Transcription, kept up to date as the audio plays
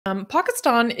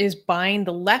Pakistan is buying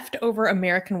the leftover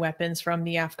American weapons from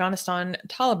the Afghanistan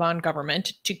Taliban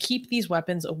government to keep these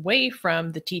weapons away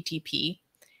from the TTP,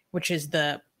 which is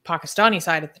the Pakistani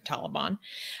side of the Taliban.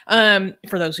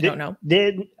 For those who don't know,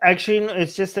 actually,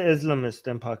 it's just the Islamists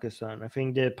in Pakistan. I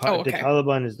think the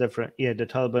Taliban is different. Yeah, the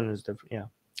Taliban is different. Yeah.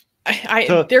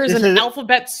 So there's an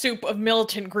alphabet soup of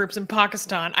militant groups in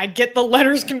Pakistan. I get the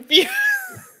letters confused.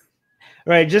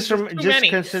 Right. Just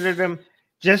consider them.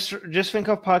 Just think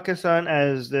of Pakistan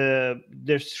as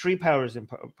there's three powers in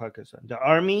Pakistan: the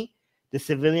army, the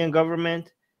civilian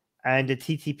government, and the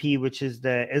TTP, which is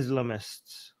the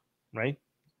Islamists. Right.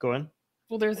 Go on.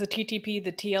 Well, there's the TTP,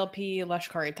 the TLP,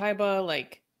 Lashkar-e-Taiba,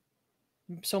 like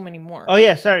so many more. Oh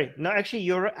yeah, sorry. No, actually,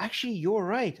 you're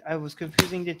right. I was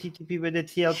confusing the TTP with the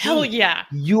TLP. Hell yeah.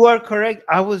 You are correct.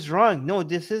 I was wrong. No,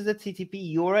 this is the TTP.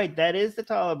 You're right. That is the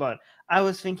Taliban. I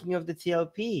was thinking of the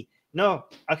TLP. No,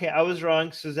 okay, I was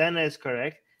wrong. Susanna is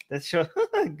correct. That's sure.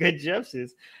 Good job,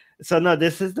 Sus. So no,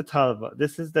 this is the Taliban.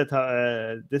 This is the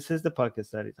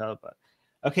Pakistani Taliban.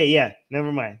 Okay, yeah.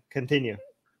 Never mind. Continue.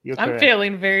 I'm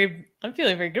feeling very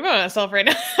good about myself right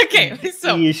now. Okay,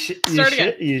 so you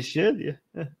should.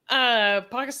 Yeah.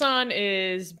 Pakistan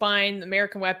is buying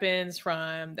American weapons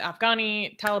from the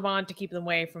Afghani Taliban to keep them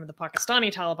away from the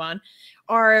Pakistani Taliban.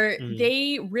 Are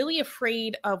they really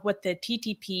afraid of what the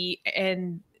TTP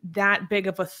and that big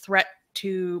of a threat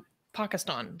to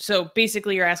Pakistan? So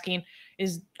basically, you're asking,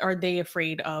 are they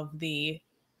afraid of the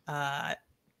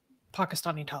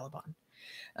Pakistani Taliban?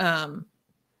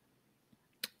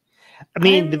 I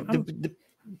mean,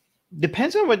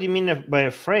 depends on what you mean by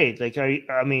afraid. Like,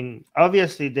 I mean,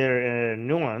 obviously they're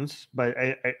nuanced, but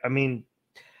I mean,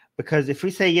 because if we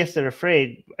say yes, they're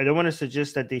afraid, I don't want to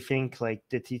suggest that they think like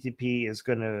the TTP is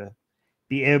gonna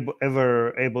be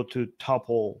ever able to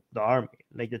topple the army.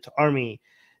 Like the army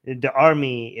and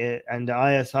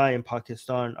the ISI in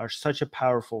Pakistan are such a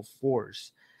powerful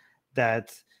force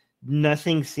that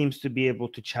nothing seems to be able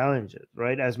to challenge it,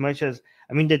 right? As much as,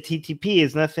 I mean, the TTP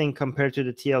is nothing compared to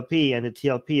the TLP, and the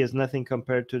TLP is nothing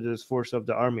compared to this force of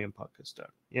the army in Pakistan.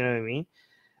 You know what I mean?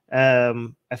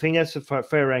 I think that's a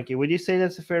fair ranking. Would you say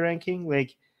that's a fair ranking?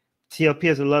 Like, TLP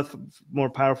is a lot more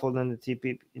powerful than the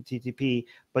TTP,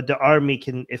 but the army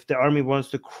can, if the army wants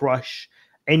to crush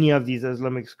any of these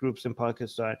Islamic groups in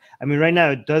Pakistan, I mean, right now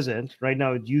it doesn't. Right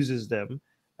now it uses them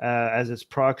as its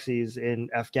proxies in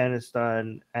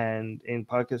Afghanistan and in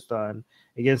Pakistan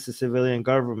against the civilian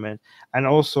government, and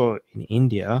also in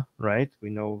India, right?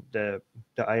 We know the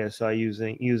ISI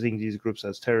using these groups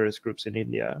as terrorist groups in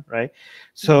India, right?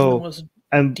 So in the most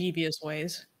devious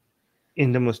ways.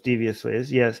 In the most devious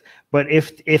ways, yes. But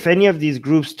if any of these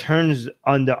groups turns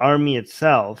on the army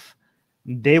itself,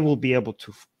 they will be able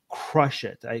to crush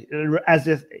it. I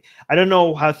don't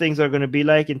know how things are going to be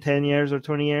like in 10 years or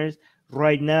 20 years.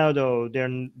 Right now, though,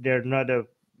 they're not a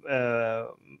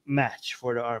match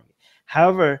for the army.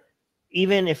 However,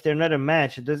 even if they're not a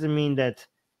match, it doesn't mean that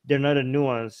they're not a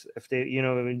nuance. If they, I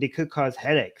mean, they could cause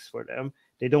headaches for them.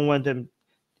 They don't want them,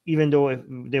 even though if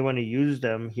they want to use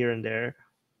them here and there.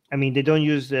 I mean, they don't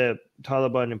use the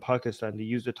Taliban in Pakistan. They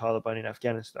use the Taliban in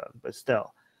Afghanistan, but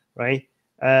still, right?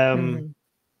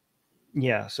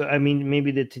 Yeah. So, I mean,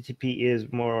 maybe the TTP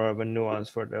is more of a nuance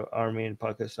for the army in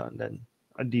Pakistan than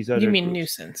these other. You mean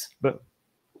groups. nuisance? But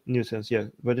nuisance, yeah.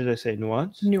 What did I say?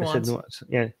 Nuance? Nuance. I said nuance.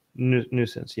 Yeah,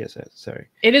 nuisance. Yes, sorry.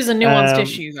 It is a nuanced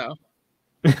issue, though.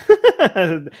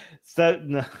 So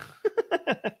no.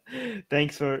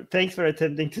 Thanks for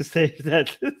attempting to save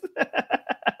that.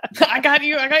 I got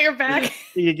you. I got your back.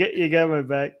 You got my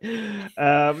back.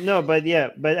 No, but yeah,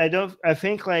 but I don't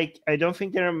think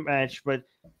they're a match, but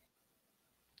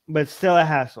still a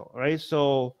hassle, right?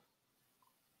 So,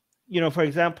 for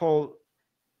example,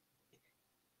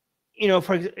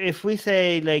 if we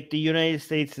say like the United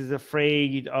States is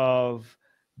afraid of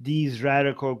these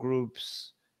radical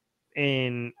groups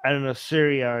in, I don't know,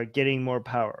 Syria getting more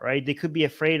power, right? They could be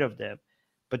afraid of them,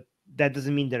 but that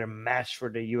doesn't mean they're a match for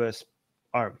the U.S.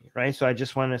 army, right? So I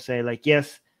just want to say, like,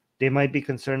 yes, they might be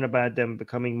concerned about them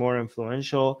becoming more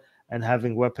influential and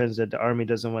having weapons that the army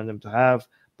doesn't want them to have,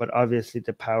 but obviously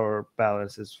the power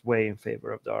balance is way in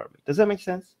favor of the army. Does that make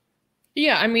sense?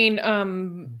 Yeah, I mean,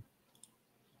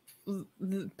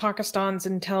 Pakistan's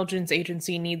intelligence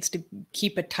agency needs to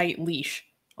keep a tight leash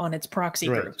on its proxy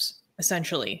groups,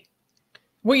 essentially.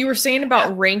 What you were saying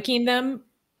about ranking them,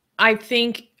 I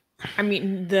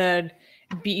mean, it'd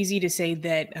be easy to say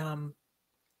that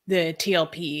the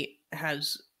TLP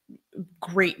has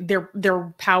great,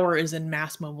 their power is in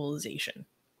mass mobilization.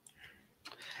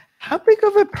 How big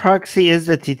of a proxy is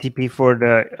the TTP for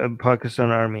the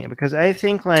Pakistan army? Because I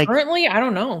think, like, currently, I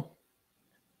don't know.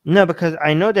 No, because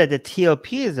I know that the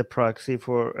TLP is a proxy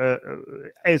for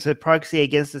it's a proxy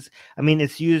against this. I mean,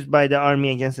 it's used by the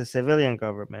army against the civilian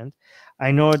government.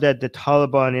 I know that the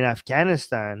Taliban in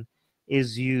Afghanistan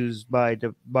is used by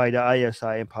the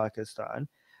ISI in Pakistan,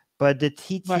 but the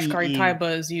TTE,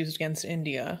 Lashkar-e-Taiba is used against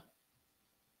India.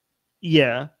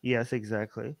 yeah, yes,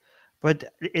 exactly.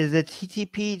 But is the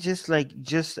TTP just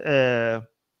a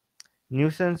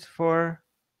nuisance for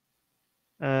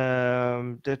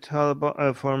the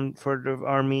Taliban for the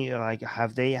army? Like,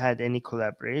 have they had any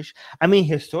collaboration? I mean,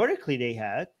 historically they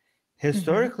had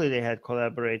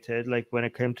collaborated, like when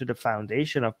it came to the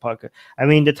foundation of Pakistan. I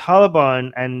mean, the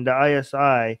Taliban and the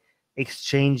ISI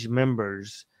exchange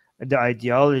members. The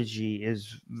ideology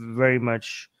is very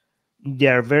much, they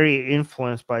are very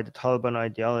influenced by the Taliban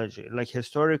ideology. Like,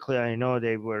 historically, I know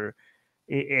they were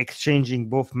exchanging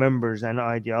both members and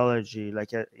ideology,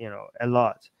 like a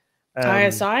lot.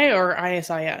 ISI or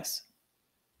ISIS?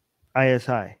 ISI,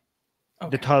 the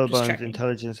Okay, just Taliban's checking.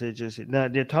 intelligence agency. Now,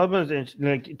 the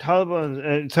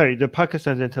Taliban's, sorry, the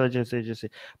Pakistan's intelligence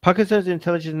agency. Pakistan's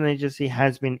intelligence agency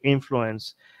has been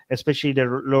influenced, especially the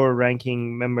lower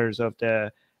ranking members of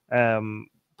the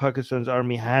Pakistan's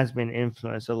army has been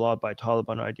influenced a lot by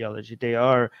Taliban ideology. They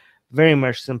are very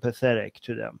much sympathetic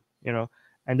to them, and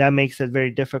that makes it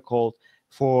very difficult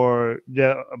for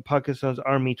the Pakistan's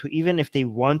army to, even if they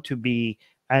want to be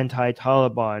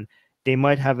anti-Taliban, they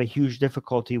might have a huge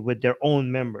difficulty with their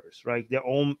own members, right? Their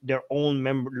own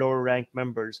lower ranked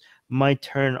members might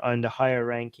turn on the higher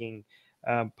ranking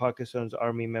Pakistan's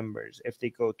army members if they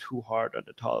go too hard on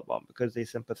the Taliban because they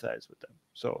sympathize with them.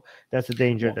 So that's a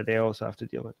danger that they also have to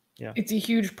deal with. Yeah, it's a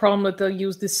huge problem that they'll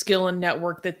use the skill and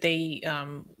network that they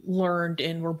learned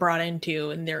and were brought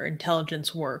into in their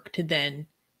intelligence work to then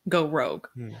go rogue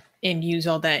and use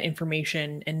all that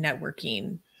information and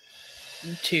networking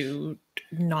to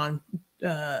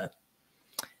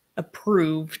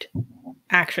approved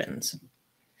actions.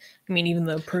 I mean, even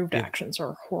the approved actions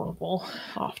are horrible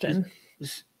often.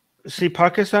 See,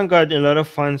 Pakistan got a lot of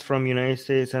funds from United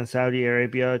States and Saudi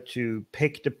Arabia to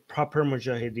pick the proper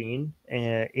mujahideen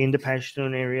in the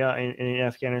Pashtun area in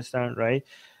Afghanistan, right?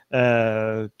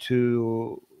 To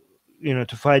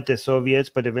fight the Soviets,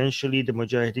 but eventually the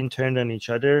mujahideen turned on each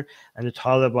other, and the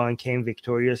Taliban came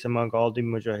victorious among all the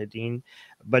mujahideen.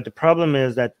 But the problem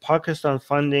is that Pakistan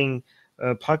funding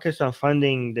that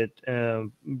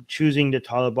choosing the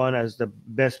Taliban as the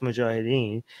best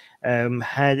mujahideen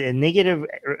had a negative,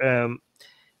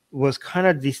 was kind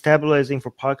of destabilizing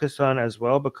for Pakistan as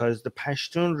well, because the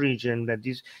Pashtun region, that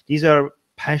these are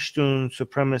Pashtun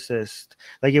supremacist,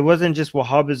 like it wasn't just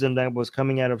Wahhabism that was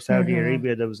coming out of Saudi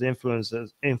Arabia that was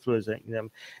influencing them.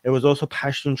 It was also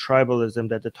Pashtun tribalism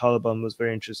that the Taliban was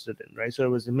very interested in, right? So it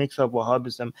was a mix of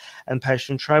Wahhabism and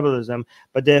Pashtun tribalism.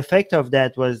 But the effect of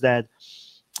that was that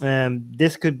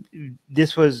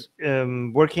this was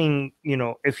working.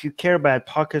 If you care about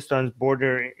Pakistan's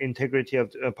border integrity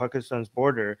of Pakistan's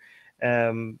border,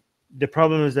 the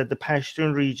problem is that the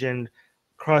Pashtun region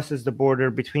crosses the border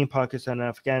between Pakistan and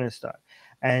Afghanistan,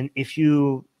 and if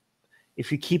you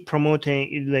keep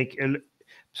promoting, like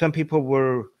some people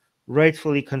were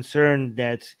rightfully concerned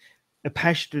that a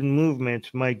Pashtun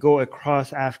movement might go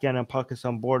across Afghan and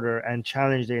Pakistan border and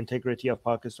challenge the integrity of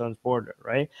Pakistan's border,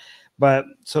 right? But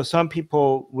so some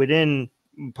people within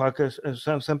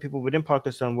Pakistan, some people within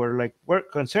Pakistan were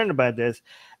concerned about this,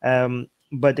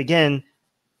 but again,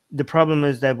 the problem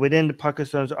is that within the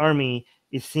Pakistan's army,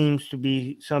 it seems to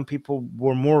be some people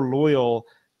were more loyal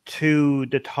to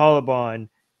the Taliban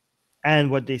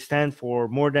and what they stand for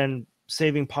more than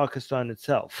saving Pakistan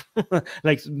itself,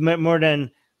 like more than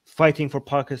fighting for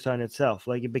Pakistan itself.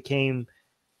 Like, it became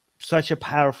such a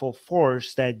powerful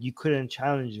force that you couldn't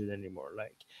challenge it anymore.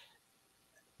 Like,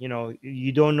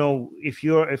 you don't know if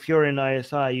you're in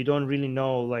ISI, you don't really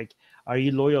know, like, are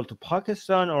you loyal to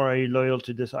Pakistan or are you loyal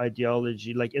to this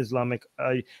ideology, like Islamic?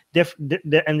 And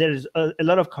there's a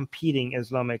lot of competing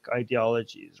Islamic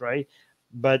ideologies, right?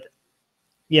 But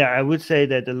yeah, I would say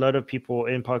that a lot of people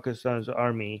in Pakistan's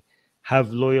army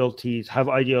have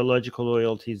ideological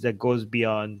loyalties that goes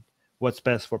beyond what's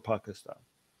best for Pakistan.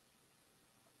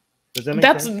 Does that make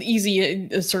sense? That's an easy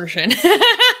assertion.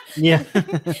 Yeah.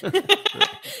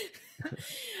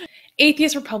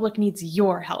 Atheist Republic needs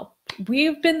your help.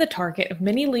 We've been the target of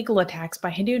many legal attacks by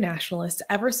Hindu nationalists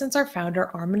ever since our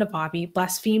founder, Armin Navabi,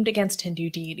 blasphemed against Hindu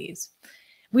deities.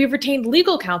 We have retained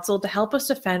legal counsel to help us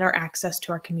defend our access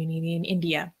to our community in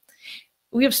India.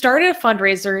 We have started a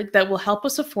fundraiser that will help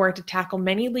us afford to tackle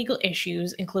many legal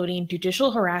issues, including judicial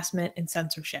harassment and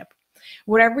censorship.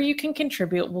 Whatever you can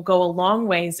contribute will go a long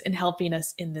ways in helping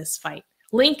us in this fight.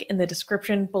 Link in the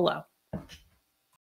description below.